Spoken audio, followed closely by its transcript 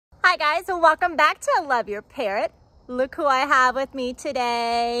Hi guys, and welcome back to Love Your Parrot. Look who I have with me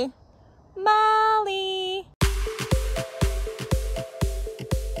today, Molly.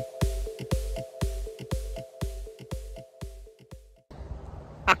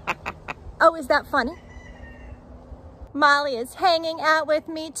 Oh, is that funny? Molly is hanging out with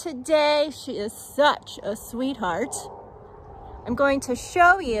me today. She is such a sweetheart. I'm going to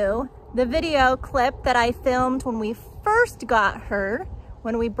show you the video clip that I filmed when we first got her,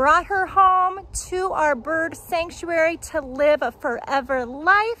 when we brought her home to our bird sanctuary to live a forever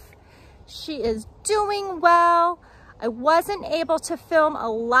life. She is doing well. I wasn't able to film a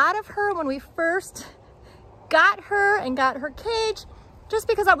lot of her when we first got her and got her cage, just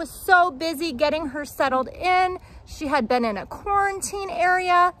because I was so busy getting her settled in. She had been in a quarantine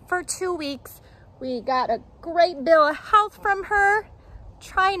area for 2 weeks. We got a great bill of health from her,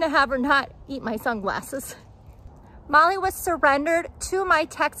 trying to have her not eat my sunglasses. Molly was surrendered to my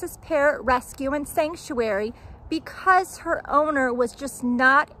Texas Parrot Rescue and Sanctuary because her owner was just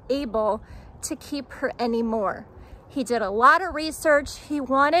not able to keep her anymore. He did a lot of research. He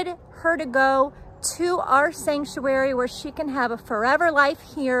wanted her to go to our sanctuary where she can have a forever life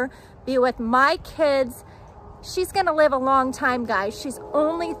here, be with my kids. She's gonna live a long time, guys. She's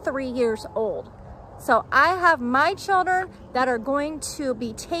only 3 years old. So I have my children that are going to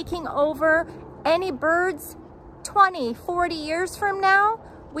be taking over any birds 20, 40 years from now.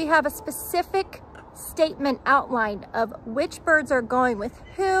 We have a specific statement outlined of which birds are going with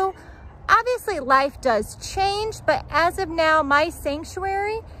who. Obviously life does change, but as of now, my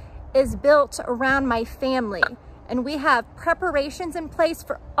sanctuary is built around my family, and we have preparations in place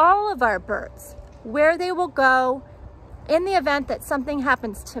for all of our birds, where they will go in the event that something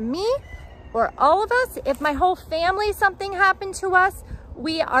happens to me or all of us. If my whole family, something happened to us,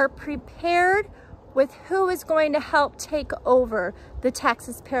 we are prepared with who is going to help take over the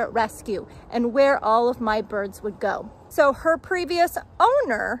Texas Parrot Rescue and where all of my birds would go. So her previous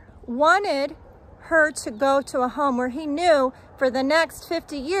owner wanted her to go to a home where he knew for the next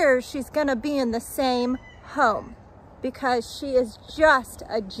 50 years she's gonna be in the same home, because she is just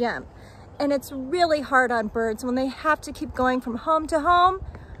a gem. And it's really hard on birds when they have to keep going from home to home.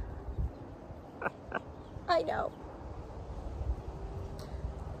 I know.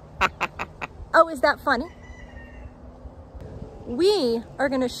 Oh, is that funny? We are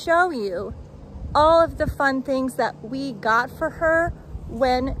gonna show you all of the fun things that we got for her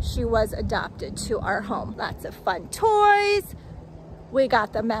when she was adopted to our home. Lots of fun toys. We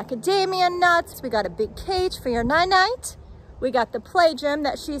got the macadamia nuts. We got a big cage for your night-night. We got the play gym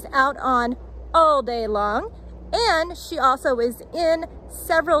that she's out on all day long. And she also is in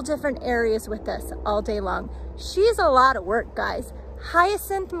several different areas with us all day long. She's a lot of work, guys.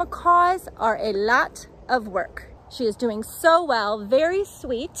 Hyacinth Macaws are a lot of work. She is doing so well, very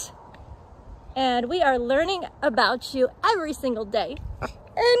sweet. And we are learning about you every single day,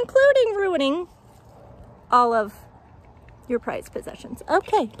 including ruining all of your prized possessions.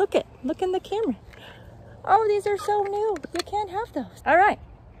 Okay, look in the camera. Oh, these are so new. You can't have those. All right,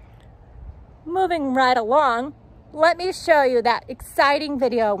 moving right along. Let me show you that exciting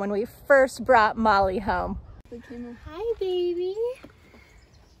video when we first brought Molly home. Hi, baby.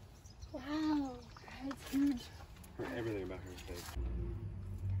 Wow. Everything about her is fake.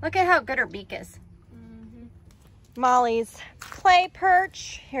 Look at how good her beak is. Molly's play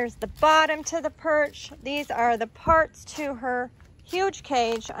perch. Here's the bottom to the perch. These are the parts to her huge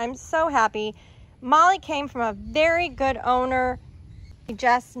cage. I'm so happy. Molly came from a very good owner. He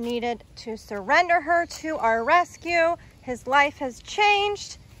just needed to surrender her to our rescue. His life has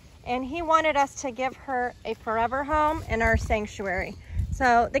changed, and he wanted us to give her a forever home in our sanctuary.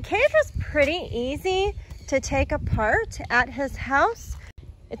 So the cage was pretty easy to take apart at his house.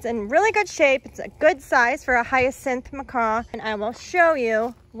 It's in really good shape. It's a good size for a Hyacinth Macaw, and I will show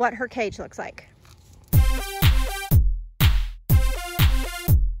you what her cage looks like.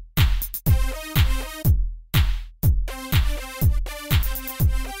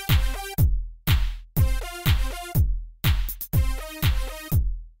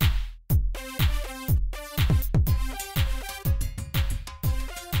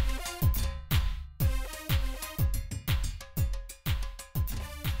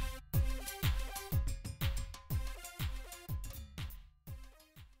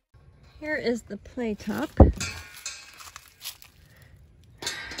 Here is the play top to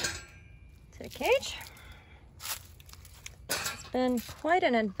the cage. It's been quite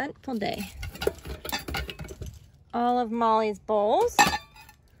an eventful day. All of Molly's bowls,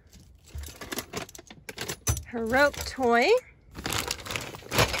 her rope toy,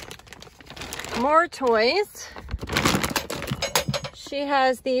 more toys. She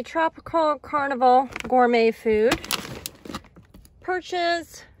has the Tropical Carnival gourmet food,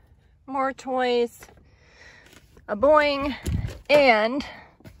 perches, more toys, a boing, and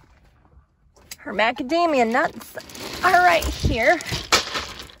her macadamia nuts are right here.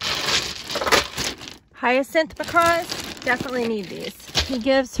 Hyacinth Macaws definitely need these. He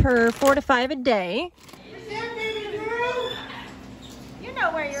gives her 4 to 5 a day. You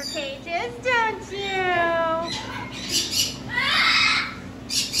know where your cage is, don't you?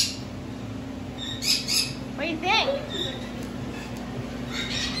 What do you think?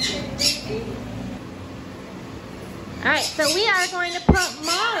 All right, so we are going to put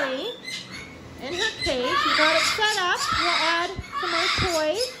Molly in her cage. We got it set up. We'll add some more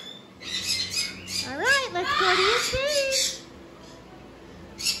toys. All right, let's go to your cage.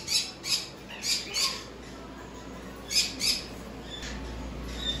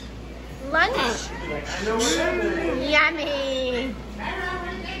 Lunch. Yummy.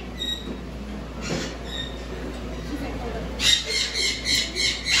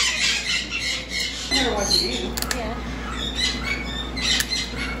 Yeah.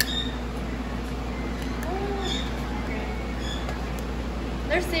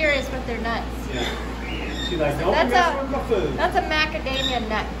 They're serious with their nuts. Yeah. She's like, don't mess with my food. That's a macadamia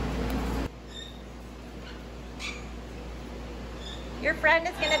nut. Your friend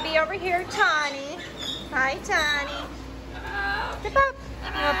is going to be over here, Tawny. Hi, Tawny. Step up.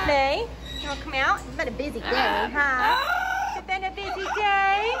 You want to play? You want to come out? It's been a busy day, huh? It's been a busy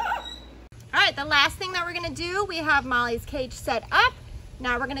day. All right, the last thing that we're going to do, we have Molly's cage set up.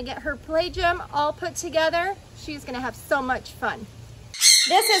 Now we're going to get her play gym all put together. She's going to have so much fun.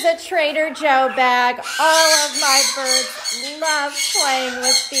 This is a Trader Joe bag. All of my birds love playing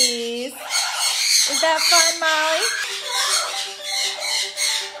with these. Is that fun, Molly?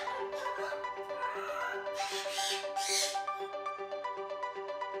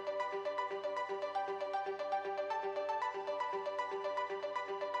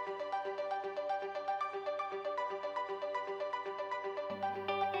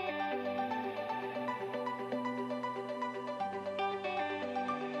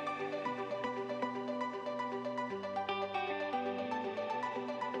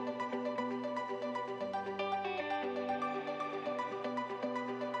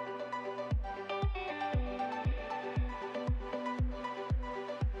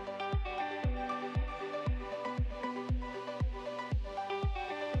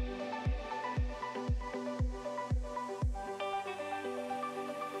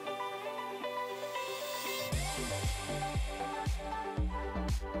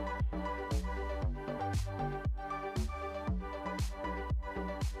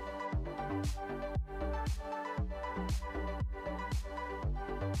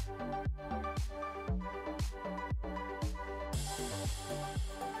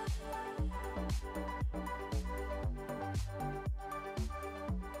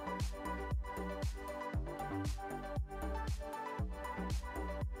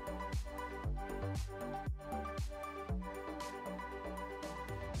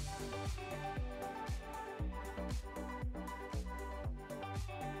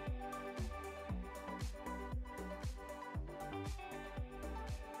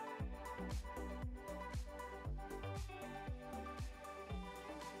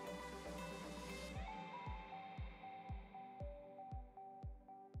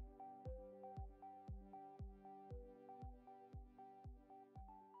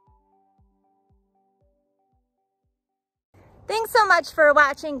 Thanks so much for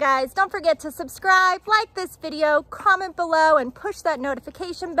watching, guys. Don't forget to subscribe, like this video, comment below, and push that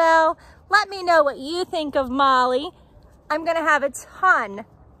notification bell. Let me know what you think of Molly. I'm gonna have a ton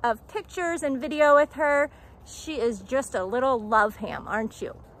of pictures and video with her. She is just a little love ham, aren't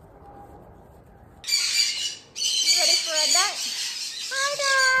you?